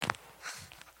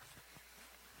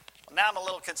Now I'm a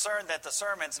little concerned that the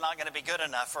sermon's not going to be good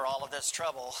enough for all of this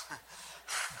trouble.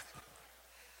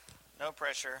 No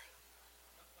pressure.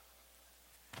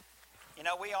 You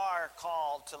know, we are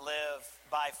called to live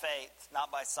by faith,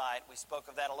 not by sight. We spoke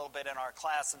of that a little bit in our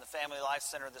class in the Family Life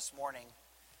Center this morning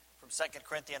from 2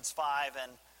 Corinthians 5.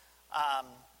 And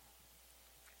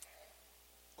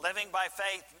living by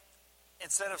faith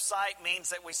instead of sight means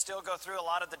that we still go through a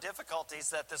lot of the difficulties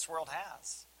that this world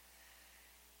has.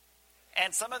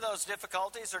 And some of those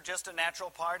difficulties are just a natural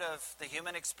part of the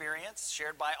human experience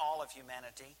shared by all of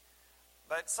humanity.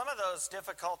 But some of those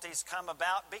difficulties come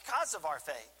about because of our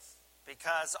faith,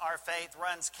 because our faith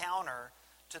runs counter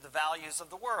to the values of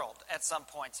the world at some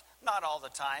points. Not all the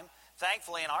time.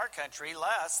 Thankfully, in our country,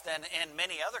 less than in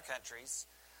many other countries.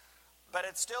 But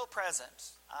it's still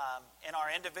present in our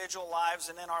individual lives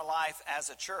and in our life as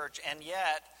a church. And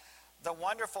yet, the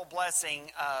wonderful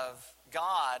blessing of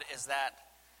God is that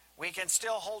we can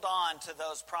still hold on to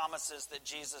those promises that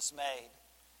Jesus made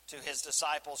to his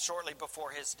disciples shortly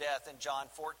before his death in John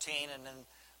 14 and in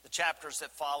the chapters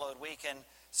that followed. We can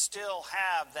still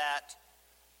have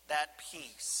that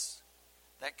peace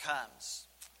that comes.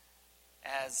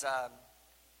 As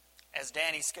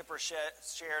Danny Skipper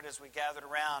shared as we gathered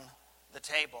around the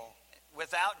table,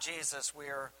 without Jesus we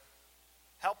are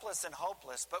helpless and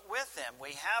hopeless, but with him we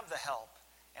have the help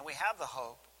and we have the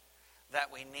hope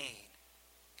that we need.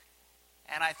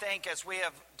 And I think as we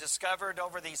have discovered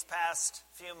over these past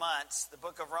few months, the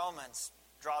book of Romans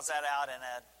draws that out in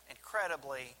an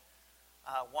incredibly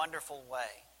wonderful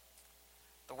way.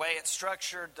 The way it's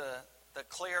structured, the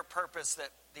clear purpose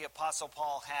that the Apostle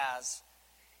Paul has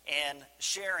in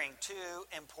sharing two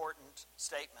important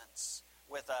statements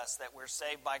with us, that we're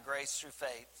saved by grace through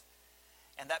faith,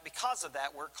 and that because of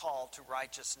that we're called to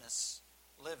righteousness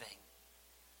living.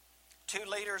 Two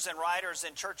leaders and writers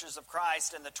in Churches of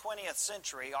Christ in the 20th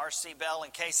century, R.C. Bell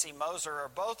and K.C. Moser,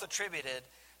 are both attributed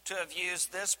to have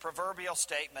used this proverbial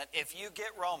statement: if you get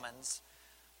Romans,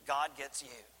 God gets you.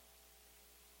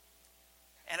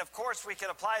 And of course we could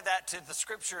apply that to the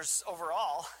scriptures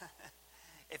overall.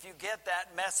 If you get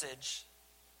that message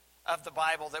of the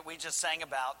Bible that we just sang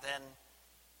about, then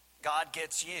God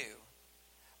gets you.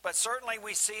 But certainly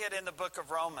we see it in the book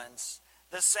of Romans.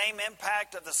 The same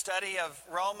impact of the study of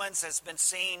Romans has been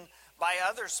seen by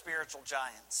other spiritual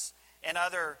giants in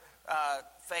other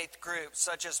faith groups,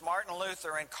 such as Martin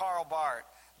Luther and Karl Barth,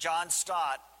 John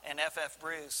Stott and F.F.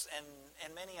 Bruce,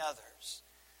 and many others.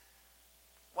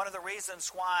 One of the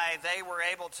reasons why they were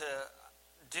able to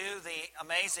do the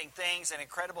amazing things and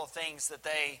incredible things that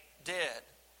they did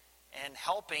in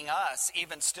helping us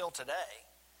even still today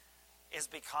is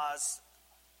because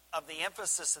of the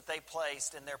emphasis that they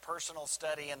placed in their personal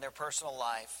study and their personal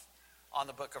life on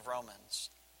the book of Romans.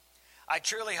 I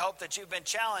truly hope that you've been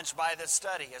challenged by this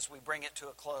study as we bring it to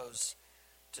a close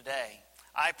today.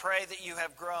 I pray that you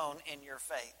have grown in your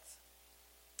faith.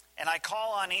 And I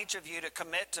call on each of you to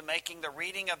commit to making the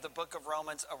reading of the book of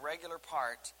Romans a regular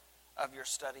part of your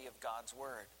study of God's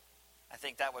Word. I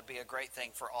think that would be a great thing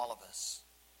for all of us.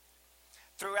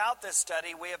 Throughout this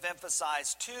study, we have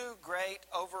emphasized two great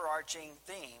overarching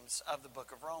themes of the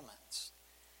book of Romans.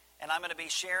 And I'm going to be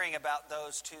sharing about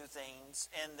those two themes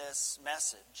in this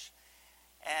message.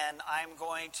 And I'm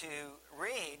going to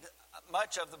read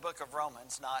much of the book of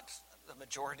Romans, not the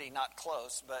majority, not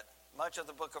close, but much of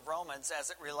the book of Romans as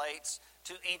it relates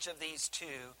to each of these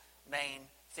two main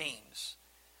themes.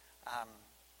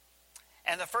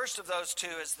 And the first of those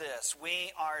two is this: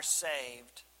 we are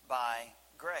saved by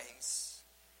grace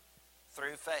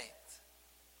through faith.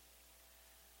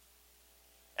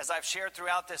 As I've shared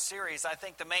throughout this series, I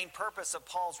think the main purpose of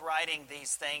Paul's writing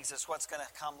these things is what's going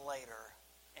to come later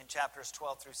in chapters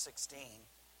 12 through 16.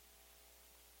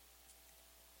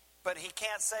 But he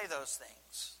can't say those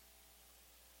things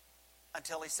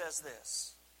until he says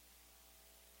this.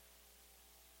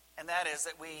 And that is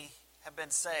that we have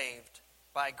been saved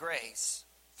by grace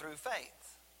through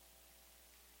faith.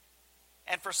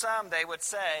 And for some, they would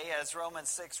say, as Romans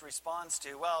 6 responds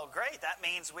to, well, great, that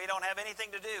means we don't have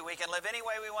anything to do. We can live any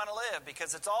way we want to live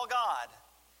because it's all God.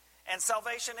 And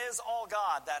salvation is all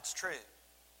God, that's true.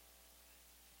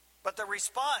 But the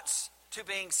response to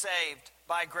being saved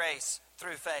by grace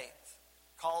through faith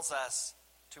calls us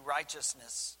to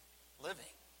righteousness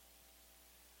living.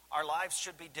 Our lives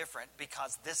should be different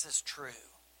because this is true.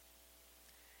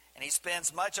 And he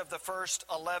spends much of the first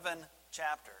 11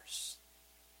 chapters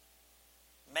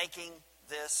making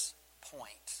this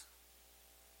point: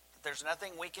 that there's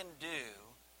nothing we can do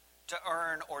to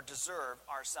earn or deserve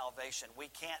our salvation. We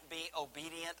can't be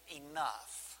obedient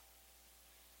enough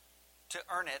to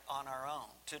earn it on our own,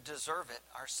 to deserve it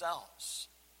ourselves.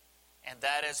 And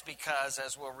that is because,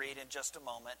 as we'll read in just a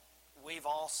moment, we've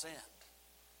all sinned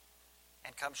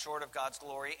and come short of God's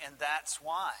glory. And that's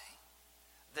why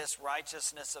this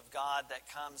righteousness of God that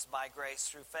comes by grace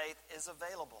through faith is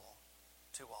available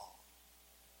to all.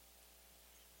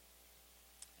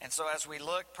 And so as we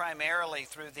look primarily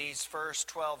through these first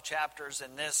 12 chapters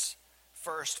in this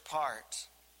first part,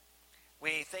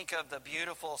 we think of the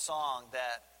beautiful song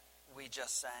that we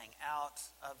just sang, out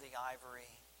of the ivory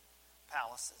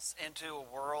palaces into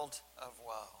a world of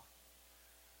woe.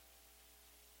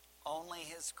 Only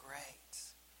his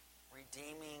great,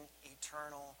 redeeming,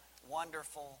 eternal,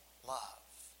 wonderful love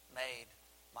made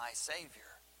my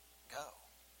Savior go.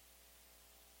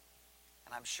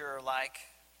 And I'm sure, like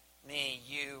me,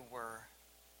 you were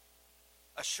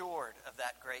assured of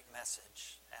that great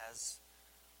message as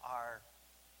our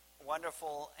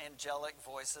wonderful angelic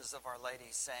voices of Our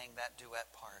Lady sang that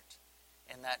duet part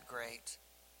in that great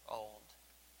old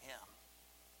hymn.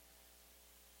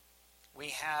 We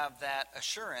have that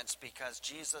assurance because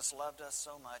Jesus loved us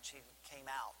so much, he came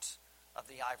out of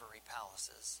the ivory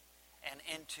palaces and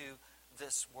into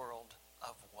this world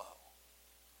of woe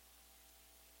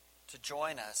to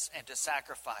join us and to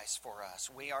sacrifice for us.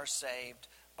 We are saved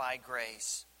by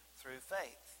grace through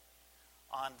faith.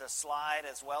 On the slide,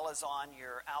 as well as on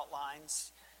your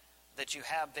outlines that you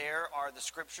have there, are the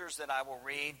scriptures that I will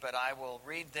read, but I will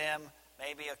read them,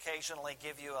 maybe occasionally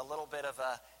give you a little bit of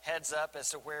a heads up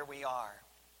as to where we are.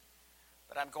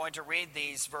 But I'm going to read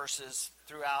these verses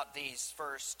throughout these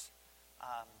first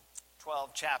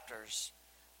 12 chapters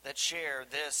that share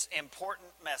this important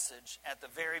message at the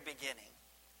very beginning.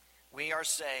 We are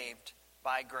saved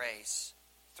by grace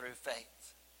through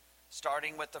faith.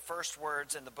 Starting with the first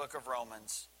words in the book of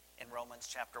Romans, in Romans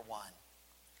chapter 1.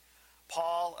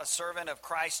 Paul, a servant of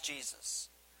Christ Jesus,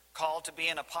 called to be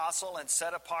an apostle and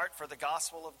set apart for the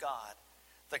gospel of God,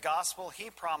 the gospel he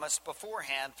promised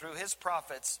beforehand through his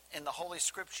prophets in the Holy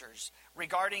Scriptures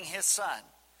regarding his Son,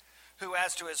 who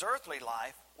as to his earthly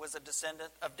life was a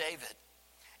descendant of David,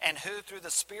 and who through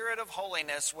the Spirit of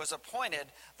holiness was appointed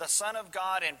the Son of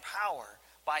God in power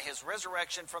by his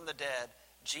resurrection from the dead,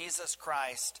 Jesus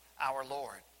Christ our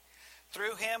Lord.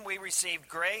 Through him we received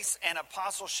grace and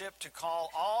apostleship to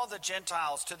call all the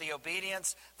Gentiles to the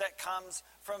obedience that comes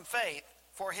from faith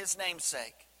for his name's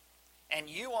sake. And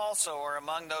you also are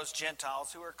among those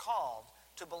Gentiles who are called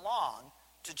to belong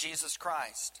to Jesus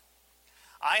Christ.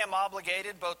 I am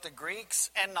obligated both to Greeks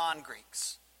and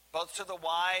non-Greeks, both to the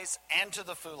wise and to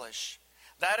the foolish.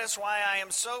 That is why I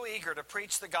am so eager to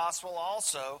preach the gospel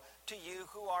also to you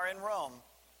who are in Rome.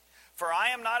 For I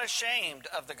am not ashamed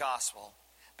of the gospel,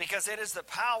 because it is the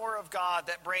power of God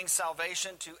that brings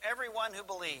salvation to everyone who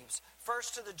believes,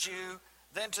 first to the Jew,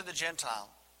 then to the Gentile.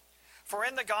 For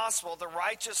in the gospel the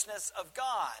righteousness of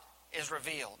God is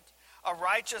revealed, a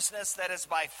righteousness that is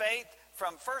by faith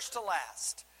from first to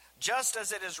last, just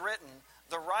as it is written,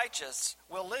 the righteous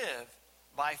will live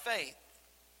by faith.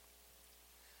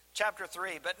 Chapter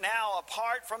 3, but now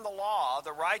apart from the law,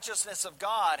 the righteousness of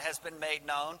God has been made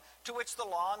known, to which the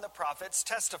law and the prophets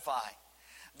testify.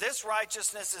 This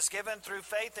righteousness is given through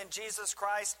faith in Jesus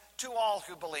Christ to all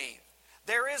who believe.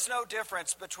 There is no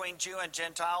difference between Jew and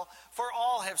Gentile, for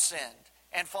all have sinned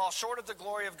and fall short of the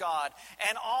glory of God,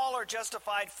 and all are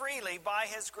justified freely by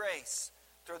his grace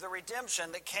through the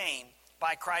redemption that came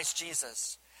by Christ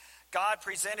Jesus. God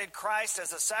presented Christ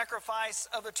as a sacrifice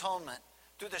of atonement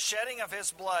through the shedding of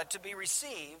his blood to be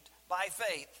received by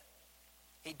faith.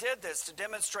 He did this to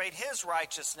demonstrate his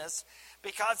righteousness,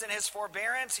 because in his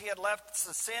forbearance he had left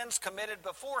the sins committed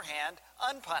beforehand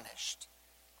unpunished.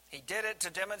 He did it to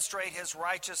demonstrate his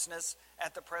righteousness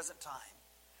at the present time,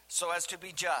 so as to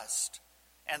be just,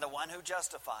 and the one who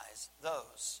justifies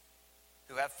those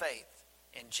who have faith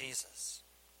in Jesus.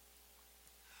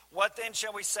 What then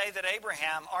shall we say that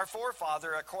Abraham, our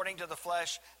forefather, according to the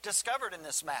flesh, discovered in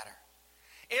this matter?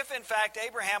 If in fact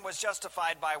Abraham was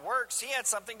justified by works, he had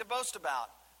something to boast about,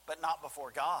 but not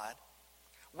before God.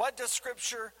 What does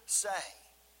Scripture say?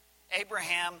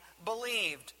 Abraham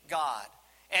believed God,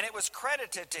 and it was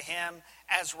credited to him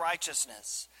as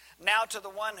righteousness. Now to the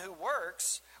one who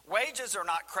works, wages are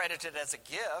not credited as a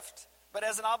gift, but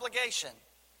as an obligation.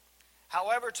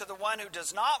 However, to the one who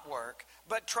does not work,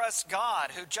 but trusts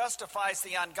God, who justifies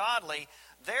the ungodly,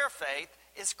 their faith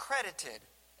is credited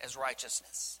as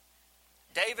righteousness.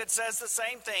 David says the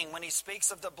same thing when he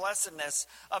speaks of the blessedness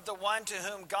of the one to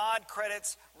whom God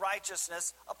credits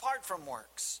righteousness apart from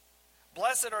works.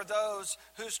 Blessed are those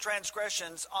whose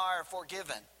transgressions are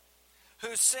forgiven,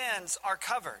 whose sins are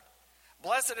covered.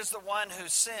 Blessed is the one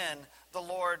whose sin the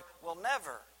Lord will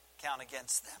never count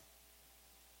against them.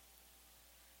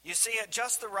 You see, at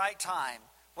just the right time,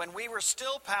 when we were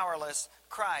still powerless,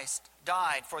 Christ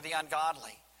died for the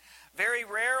ungodly. Very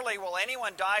rarely will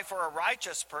anyone die for a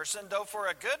righteous person, though for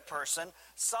a good person,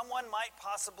 someone might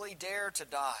possibly dare to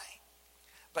die.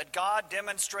 But God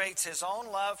demonstrates his own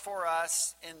love for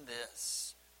us in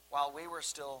this: while we were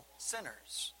still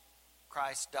sinners,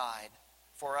 Christ died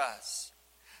for us.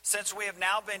 Since we have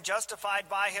now been justified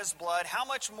by his blood, how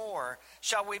much more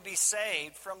shall we be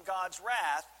saved from God's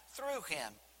wrath through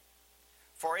him?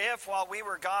 For if, while we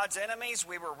were God's enemies,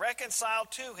 we were reconciled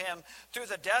to him through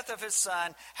the death of his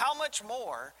Son, how much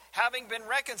more, having been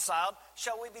reconciled,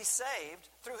 shall we be saved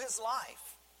through his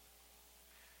life?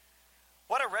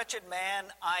 What a wretched man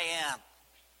I am!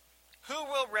 Who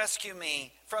will rescue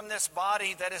me from this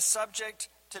body that is subject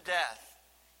to death?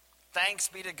 Thanks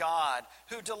be to God,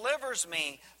 who delivers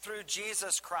me through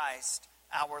Jesus Christ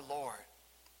our Lord.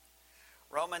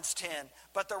 Romans 10,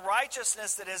 but the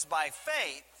righteousness that is by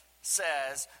faith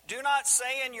says, do not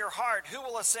say in your heart, who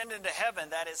will ascend into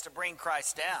heaven, that is to bring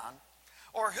Christ down,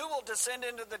 or who will descend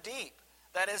into the deep,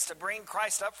 that is to bring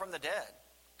Christ up from the dead.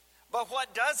 But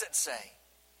what does it say?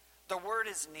 The word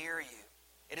is near you.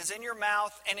 It is in your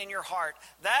mouth and in your heart.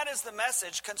 That is the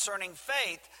message concerning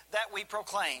faith that we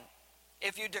proclaim.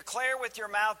 If you declare with your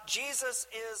mouth, Jesus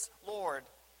is Lord,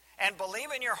 and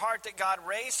believe in your heart that God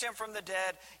raised him from the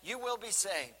dead, you will be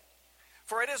saved.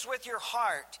 For it is with your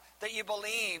heart that you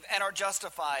believe and are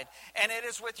justified, and it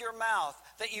is with your mouth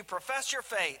that you profess your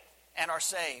faith and are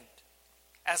saved.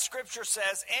 As Scripture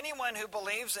says, anyone who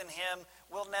believes in him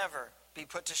will never be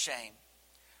put to shame.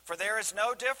 For there is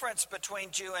no difference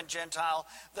between Jew and Gentile.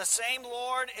 The same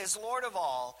Lord is Lord of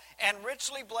all, and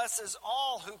richly blesses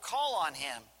all who call on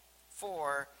him.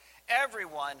 For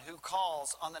everyone who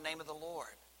calls on the name of the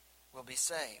Lord will be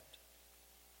saved.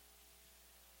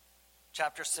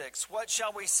 Chapter 6, what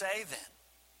shall we say then?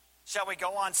 Shall we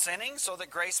go on sinning so that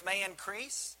grace may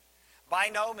increase? By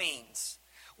no means.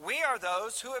 We are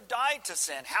those who have died to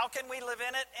sin. How can we live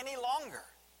in it any longer?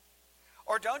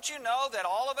 Or don't you know that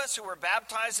all of us who were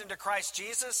baptized into Christ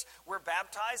Jesus were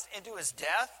baptized into his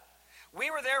death? We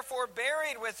were therefore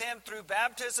buried with him through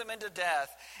baptism into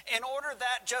death, in order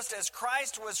that just as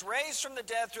Christ was raised from the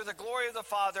dead through the glory of the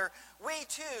Father, we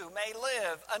too may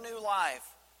live a new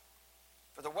life.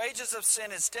 For the wages of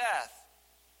sin is death,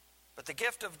 but the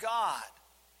gift of God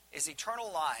is eternal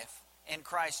life in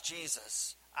Christ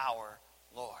Jesus our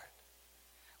Lord.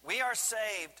 We are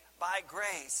saved by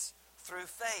grace through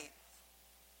faith,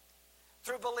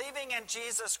 through believing in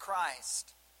Jesus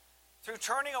Christ, through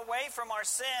turning away from our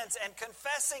sins and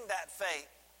confessing that faith,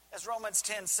 as Romans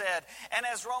 10 said, and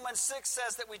as Romans 6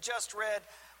 says that we just read,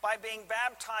 by being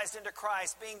baptized into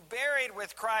Christ, being buried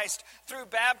with Christ through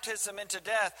baptism into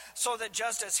death, so that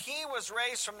just as he was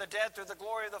raised from the dead through the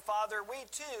glory of the Father, we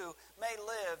too may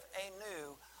live a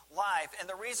new life. And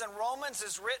the reason Romans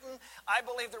is written, I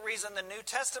believe the reason the New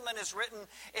Testament is written,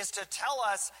 is to tell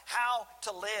us how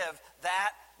to live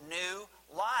that new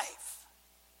life.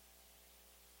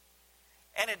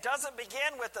 And it doesn't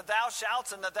begin with the thou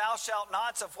shalts and the thou shalt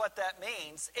nots of what that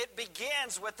means. It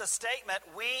begins with the statement,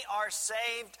 we are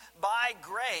saved by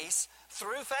grace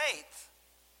through faith.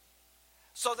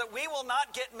 So that we will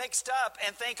not get mixed up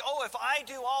and think, oh, if I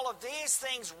do all of these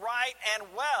things right and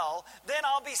well, then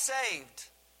I'll be saved.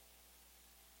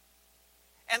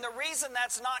 And the reason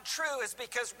that's not true is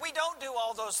because we don't do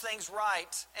all those things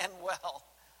right and well.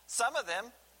 Some of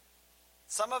them,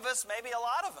 some of us, maybe a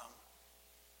lot of them.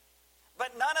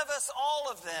 But none of us,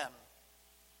 all of them.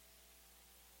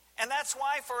 And that's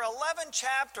why for 11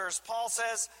 chapters, Paul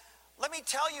says, let me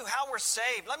tell you how we're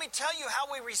saved. Let me tell you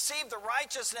how we receive the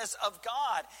righteousness of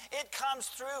God. It comes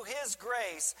through his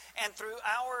grace and through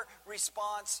our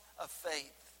response of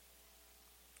faith.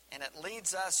 And it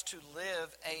leads us to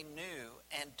live a new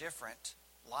and different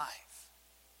life.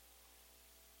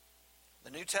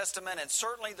 The New Testament, and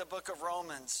certainly the book of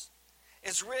Romans,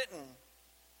 is written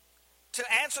to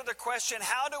answer the question,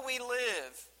 how do we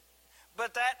live?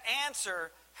 But that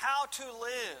answer, how to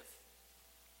live,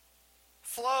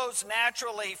 flows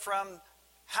naturally from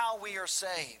how we are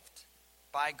saved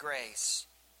by grace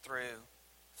through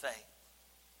faith.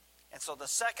 And so the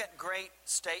second great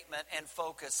statement and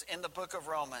focus in the book of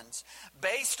Romans,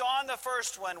 based on the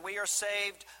first one, we are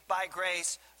saved by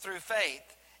grace through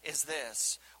faith, is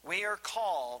this: we are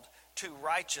called to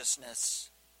righteousness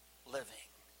living.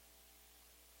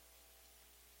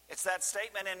 It's that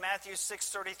statement in Matthew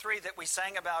 6:33 that we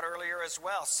sang about earlier as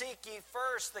well. Seek ye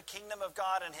first the kingdom of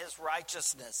God and his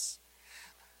righteousness.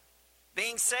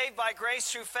 Being saved by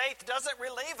grace through faith doesn't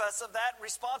relieve us of that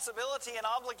responsibility and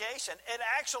obligation. It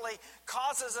actually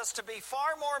causes us to be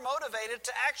far more motivated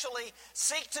to actually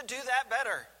seek to do that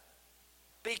better,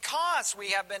 because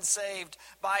we have been saved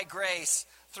by grace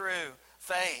through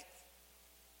faith.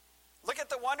 Look at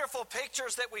the wonderful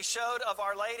pictures that we showed of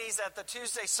our ladies at the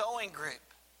Tuesday sewing group.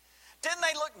 Didn't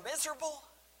they look miserable?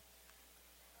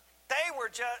 They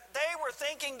were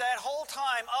thinking that whole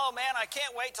time, oh man, I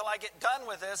can't wait till I get done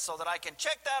with this so that I can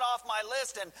check that off my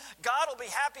list and God will be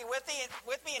happy with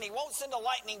me and he won't send a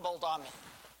lightning bolt on me.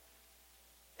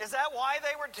 Is that why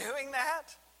they were doing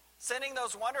that? Sending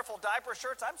those wonderful diaper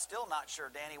shirts? I'm still not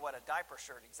sure, Danny, what a diaper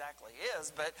shirt exactly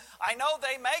is, but I know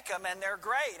they make them and they're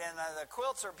great and the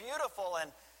quilts are beautiful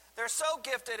and they're so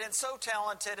gifted and so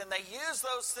talented, and they use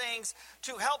those things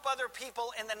to help other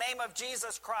people in the name of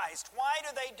Jesus Christ. Why do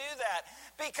they do that?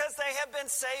 Because they have been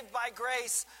saved by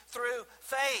grace through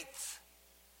faith.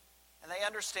 And they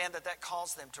understand that that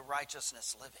calls them to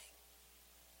righteousness living.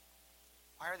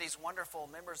 Why are these wonderful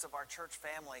members of our church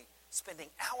family spending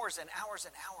hours and hours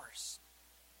and hours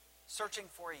searching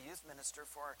for a youth minister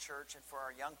for our church and for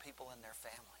our young people and their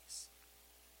families?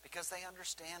 Because they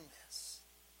understand this.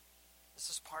 This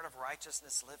is part of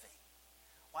righteousness living.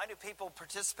 Why do people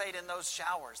participate in those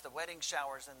showers, the wedding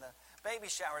showers and the baby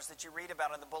showers that you read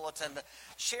about in the bulletin, the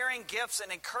sharing gifts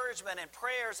and encouragement and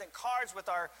prayers and cards with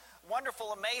our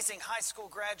wonderful, amazing high school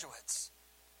graduates?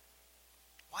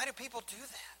 Why do people do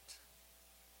that?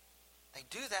 They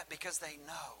do that because they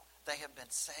know they have been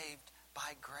saved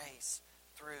by grace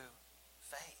through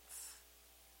faith.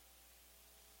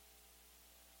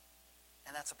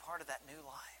 And that's a part of that new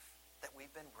life that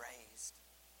we've been raised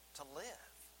to live.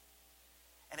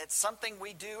 And it's something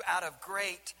we do out of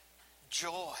great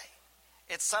joy.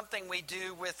 It's something we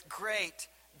do with great,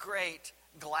 great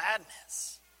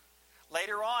gladness.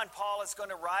 Later on, Paul is going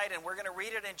to write, and we're going to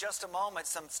read it in just a moment,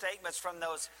 some statements from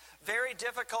those very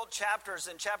difficult chapters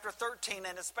in chapter 13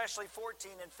 and especially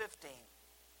 14 and 15.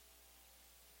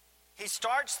 He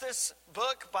starts this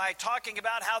book by talking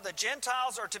about how the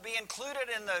Gentiles are to be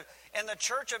included in the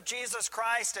church of Jesus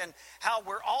Christ, and how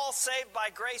we're all saved by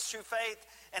grace through faith,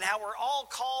 and how we're all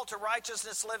called to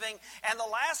righteousness living. And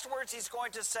the last words he's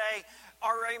going to say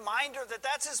are a reminder that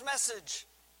that's his message.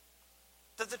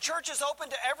 That the church is open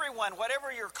to everyone,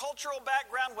 whatever your cultural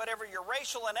background, whatever your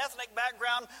racial and ethnic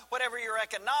background, whatever your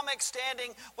economic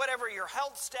standing, whatever your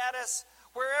health status,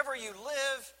 wherever you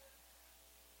live.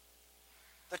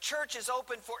 The church is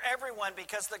open for everyone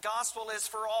because the gospel is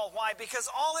for all. Why? Because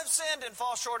all have sinned and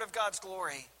fall short of God's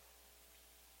glory.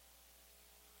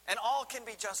 And all can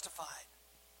be justified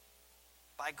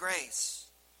by grace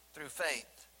through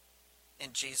faith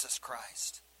in Jesus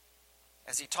Christ.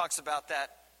 As he talks about that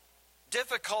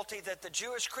difficulty that the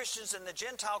Jewish Christians and the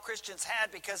Gentile Christians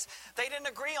had because they didn't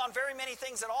agree on very many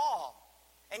things at all.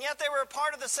 And yet they were a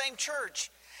part of the same church.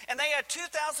 And they had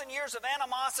 2,000 years of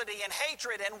animosity and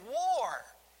hatred and war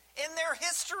in their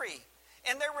history,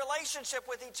 in their relationship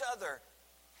with each other.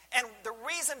 And the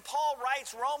reason Paul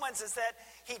writes Romans is that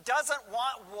he doesn't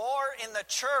want war in the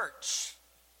church.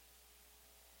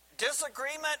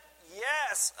 Disagreement?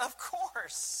 Yes, of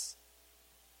course.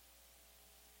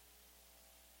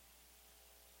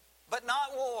 But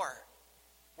not war.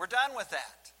 We're done with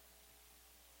that.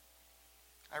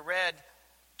 I read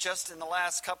just in the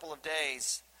last couple of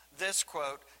days this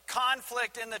quote: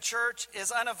 conflict in the church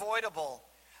is unavoidable,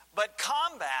 but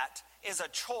combat is a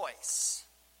choice.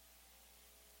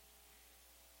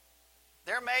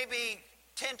 There may be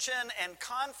tension and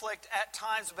conflict at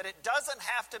times, but it doesn't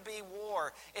have to be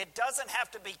war. It doesn't have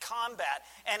to be combat.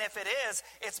 And if it is,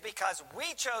 it's because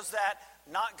we chose that,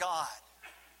 not God.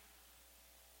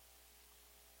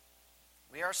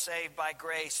 We are saved by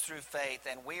grace through faith,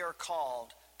 and we are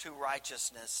called to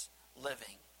righteousness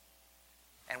living.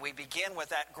 And we begin with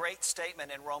that great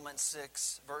statement in Romans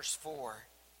 6, verse 4.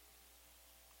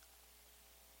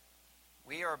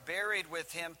 We are buried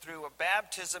with him through a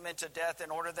baptism into death,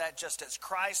 in order that just as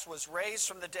Christ was raised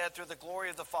from the dead through the glory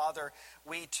of the Father,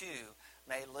 we too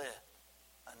may live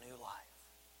a new life.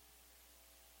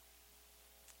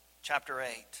 Chapter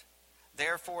 8.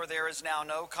 Therefore, there is now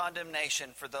no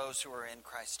condemnation for those who are in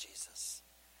Christ Jesus.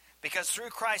 Because through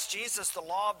Christ Jesus, the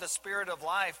law of the Spirit of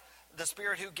life, the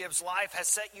Spirit who gives life, has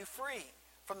set you free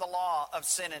from the law of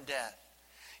sin and death.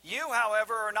 You,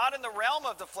 however, are not in the realm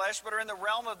of the flesh, but are in the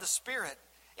realm of the Spirit,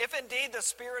 if indeed the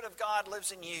Spirit of God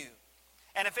lives in you.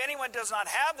 And if anyone does not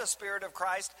have the Spirit of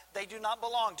Christ, they do not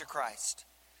belong to Christ.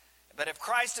 But if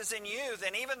Christ is in you,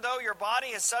 then even though your body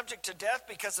is subject to death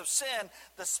because of sin,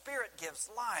 the Spirit gives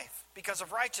life because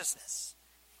of righteousness.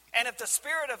 And if the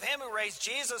Spirit of him who raised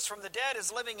Jesus from the dead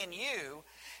is living in you,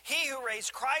 he who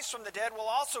raised Christ from the dead will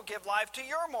also give life to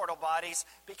your mortal bodies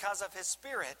because of his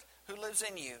Spirit who lives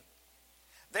in you.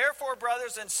 Therefore,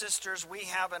 brothers and sisters, we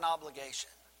have an obligation,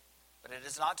 but it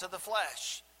is not to the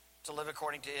flesh to live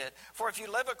according to it. For if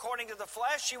you live according to the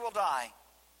flesh, you will die.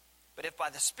 But if by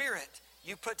the Spirit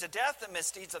you put to death the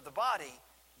misdeeds of the body,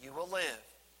 you will live.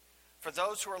 For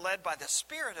those who are led by the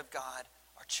Spirit of God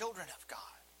are children of God.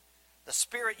 The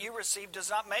Spirit you received does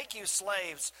not make you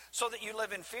slaves so that you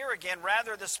live in fear again.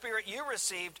 Rather, the Spirit you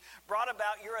received brought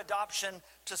about your adoption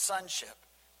to sonship.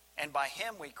 And by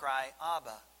him we cry,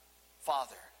 Abba,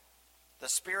 Father. The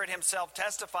Spirit himself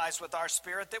testifies with our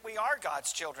spirit that we are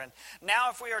God's children. Now,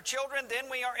 if we are children, then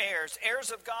we are heirs,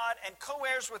 heirs of God and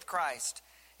co-heirs with Christ,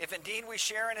 if indeed we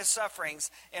share in his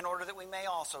sufferings, in order that we may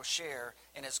also share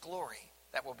in his glory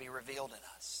that will be revealed in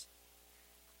us.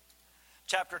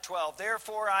 Chapter 12,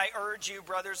 therefore I urge you,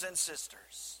 brothers and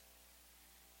sisters,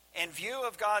 in view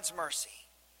of God's mercy,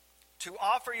 to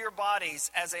offer your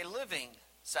bodies as a living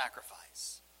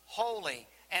sacrifice, holy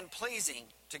and pleasing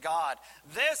to God.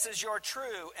 This is your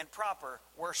true and proper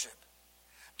worship.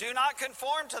 Do not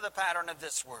conform to the pattern of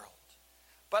this world,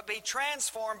 but be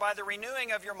transformed by the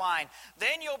renewing of your mind.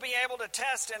 Then you'll be able to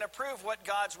test and approve what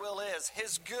God's will is,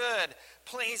 his good,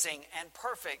 pleasing, and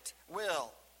perfect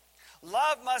will.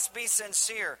 Love must be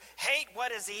sincere. Hate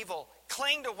what is evil.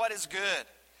 Cling to what is good.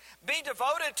 Be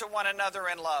devoted to one another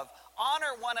in love.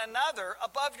 Honor one another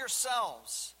above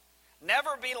yourselves.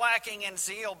 Never be lacking in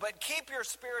zeal, but keep your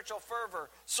spiritual fervor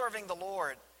serving the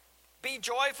Lord. Be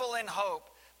joyful in hope,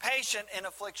 patient in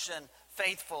affliction,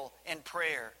 faithful in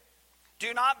prayer.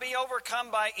 Do not be overcome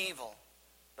by evil,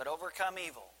 but overcome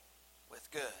evil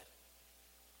with good.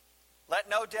 Let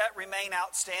no debt remain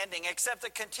outstanding except the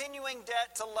continuing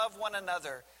debt to love one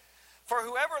another. For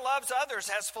whoever loves others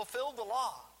has fulfilled the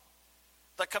law.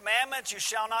 The commandments, you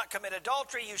shall not commit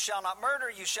adultery, you shall not murder,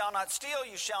 you shall not steal,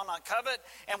 you shall not covet,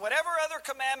 and whatever other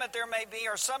commandment there may be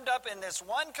are summed up in this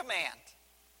one command.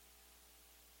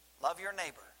 Love your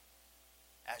neighbor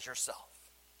as yourself.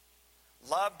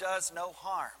 Love does no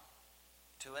harm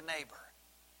to a neighbor.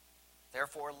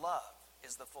 Therefore, love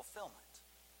is the fulfillment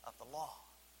of the law.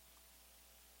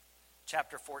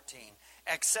 Chapter 14,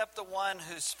 accept the one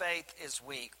whose faith is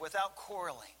weak without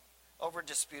quarreling over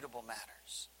disputable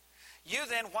matters. You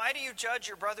then, why do you judge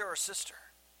your brother or sister?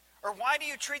 Or why do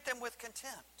you treat them with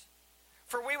contempt?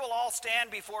 For we will all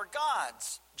stand before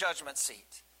God's judgment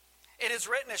seat. It is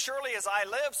written, as surely as I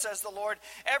live, says the Lord,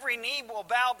 every knee will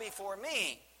bow before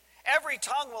me. Every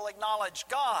tongue will acknowledge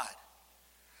God.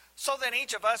 So then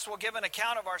each of us will give an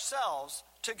account of ourselves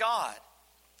to God.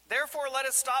 Therefore, let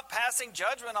us stop passing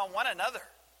judgment on one another.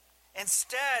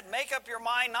 Instead, make up your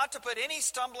mind not to put any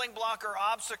stumbling block or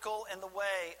obstacle in the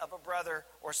way of a brother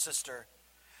or sister.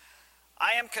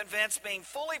 I am convinced, being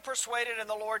fully persuaded in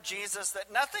the Lord Jesus,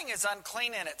 that nothing is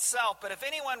unclean in itself, but if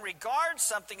anyone regards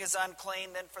something as unclean,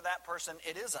 then for that person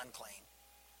it is unclean.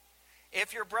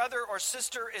 If your brother or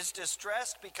sister is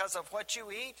distressed because of what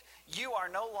you eat, you are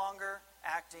no longer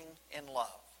acting in love.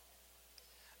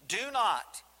 Do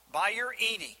not, by your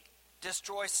eating,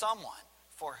 destroy someone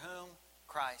for whom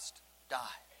Christ died.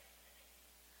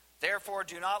 Therefore,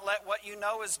 do not let what you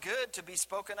know is good to be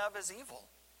spoken of as evil.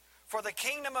 For the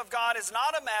kingdom of God is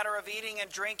not a matter of eating and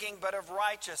drinking, but of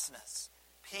righteousness,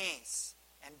 peace,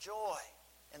 and joy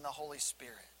in the Holy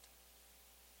Spirit.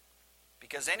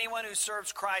 Because anyone who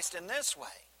serves Christ in this way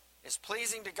is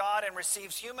pleasing to God and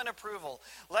receives human approval.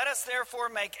 Let us therefore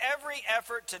make every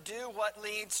effort to do what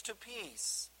leads to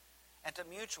peace and to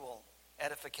mutual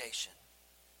edification.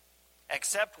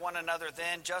 Accept one another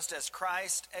then, just as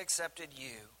Christ accepted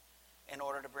you, in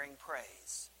order to bring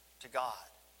praise to God.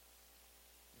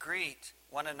 Greet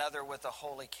one another with a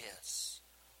holy kiss.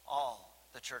 All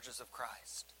the churches of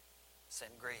Christ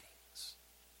send greetings.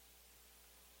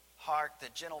 Hark, the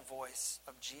gentle voice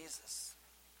of Jesus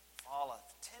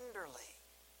falleth tenderly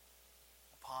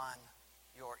upon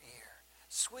your ear.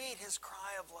 Sweet his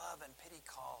cry of love and pity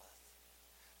calleth.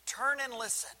 Turn and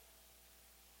listen.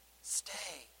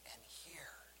 Stay and hear.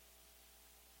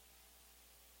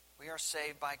 We are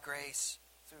saved by grace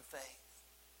through faith.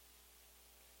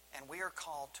 And we are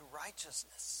called to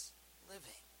righteousness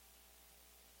living.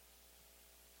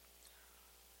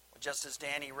 Well, just as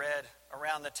Danny read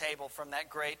around the table from that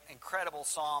great, incredible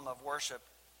psalm of worship,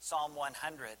 Psalm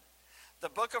 100, the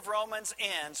book of Romans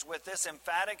ends with this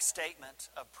emphatic statement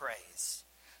of praise.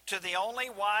 To the only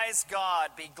wise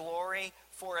God be glory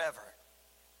forever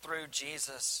through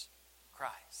Jesus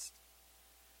Christ.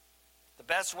 The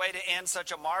best way to end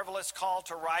such a marvelous call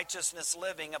to righteousness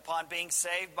living upon being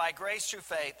saved by grace through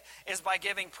faith is by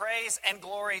giving praise and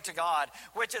glory to God,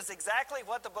 which is exactly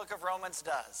what the book of Romans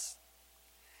does.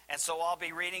 And so I'll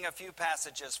be reading a few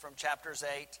passages from chapters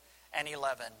 8 and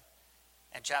 11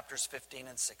 and chapters 15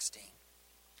 and 16.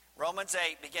 Romans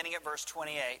 8, beginning at verse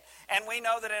 28. And we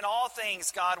know that in all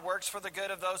things God works for the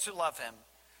good of those who love him,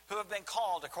 who have been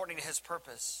called according to his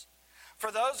purpose.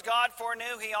 For those God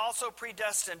foreknew, he also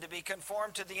predestined to be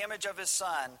conformed to the image of his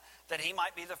Son, that he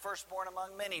might be the firstborn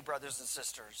among many brothers and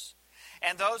sisters.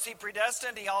 And those he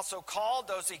predestined, he also called.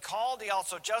 Those he called, he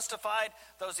also justified.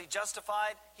 Those he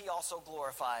justified, he also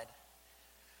glorified.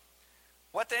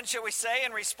 What then shall we say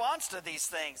in response to these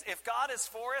things? If God is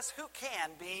for us, who can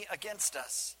be against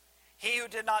us? He who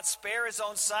did not spare his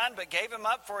own Son, but gave him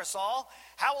up for us all,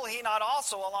 how will he not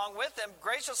also, along with him,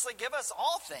 graciously give us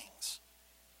all things?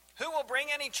 Who will bring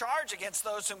any charge against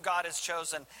those whom God has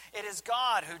chosen? It is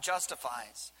God who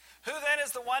justifies. Who then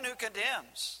is the one who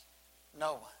condemns?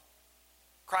 No one.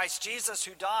 Christ Jesus,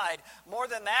 who died, more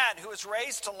than that, who is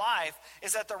raised to life,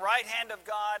 is at the right hand of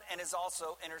God and is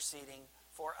also interceding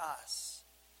for us.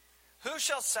 Who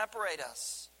shall separate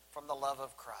us from the love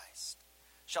of Christ?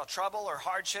 Shall trouble or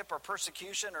hardship or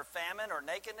persecution or famine or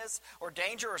nakedness or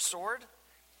danger or sword?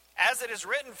 As it is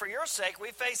written, for your sake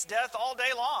we face death all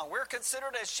day long. We're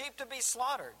considered as sheep to be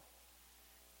slaughtered.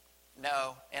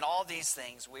 No, in all these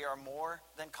things we are more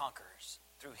than conquerors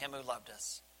through him who loved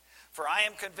us. For I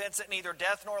am convinced that neither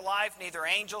death nor life, neither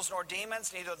angels nor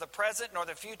demons, neither the present nor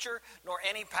the future, nor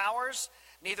any powers,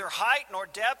 neither height nor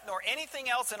depth, nor anything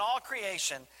else in all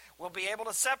creation will be able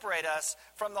to separate us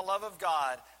from the love of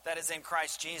God that is in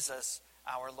Christ Jesus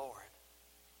our Lord.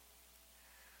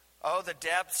 Oh, the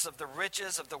depths of the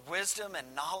riches of the wisdom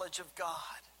and knowledge of God.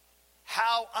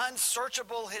 How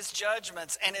unsearchable his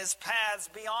judgments and his paths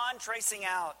beyond tracing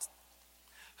out.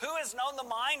 Who has known the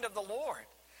mind of the Lord?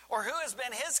 Or who has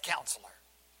been his counselor?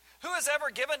 Who has ever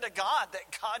given to God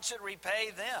that God should repay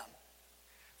them?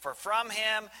 For from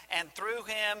him and through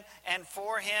him and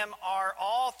for him are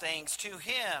all things. To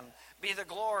him be the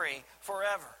glory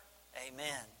forever.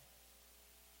 Amen.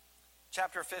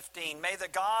 Chapter 15, may the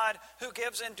God who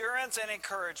gives endurance and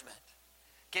encouragement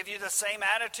give you the same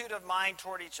attitude of mind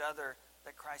toward each other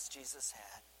that Christ Jesus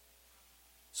had,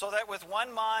 so that with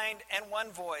one mind and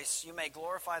one voice you may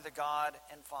glorify the God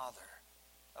and Father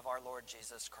of our Lord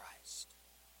Jesus Christ.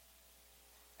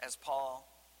 As Paul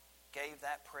gave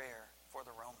that prayer for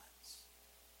the Romans,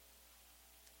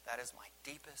 that is my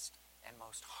deepest and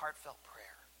most heartfelt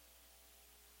prayer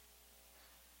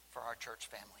for our church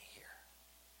family here.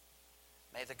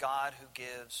 May the God who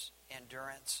gives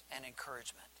endurance and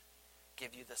encouragement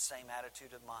give you the same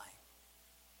attitude of mind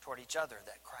toward each other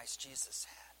that Christ Jesus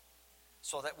had,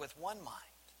 so that with one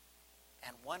mind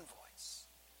and one voice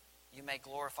you may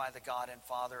glorify the God and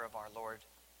Father of our Lord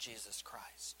Jesus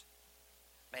Christ.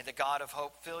 May the God of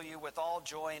hope fill you with all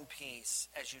joy and peace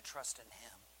as you trust in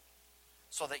him,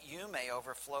 so that you may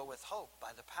overflow with hope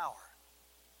by the power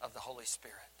of the Holy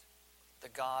Spirit. The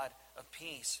God of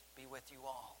peace be with you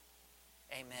all.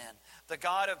 Amen. The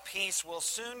God of peace will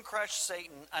soon crush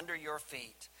Satan under your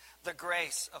feet. The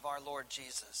grace of our Lord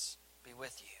Jesus be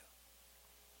with you.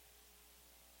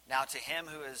 Now to him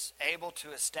who is able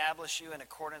to establish you in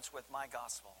accordance with my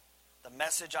gospel, the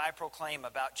message I proclaim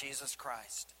about Jesus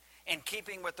Christ, in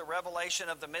keeping with the revelation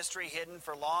of the mystery hidden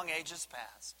for long ages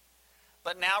past,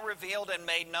 but now revealed and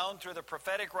made known through the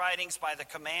prophetic writings by the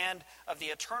command of the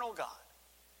eternal God,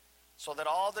 so that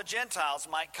all the Gentiles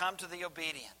might come to the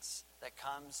obedience that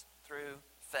comes through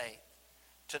faith.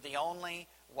 To the only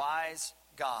wise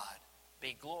God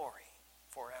be glory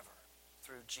forever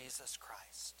through Jesus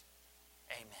Christ.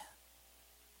 Amen.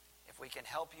 If we can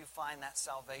help you find that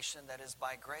salvation that is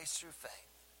by grace through faith,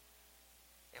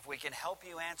 if we can help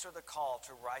you answer the call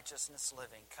to righteousness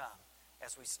living, come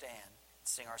as we stand and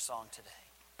sing our song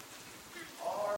today.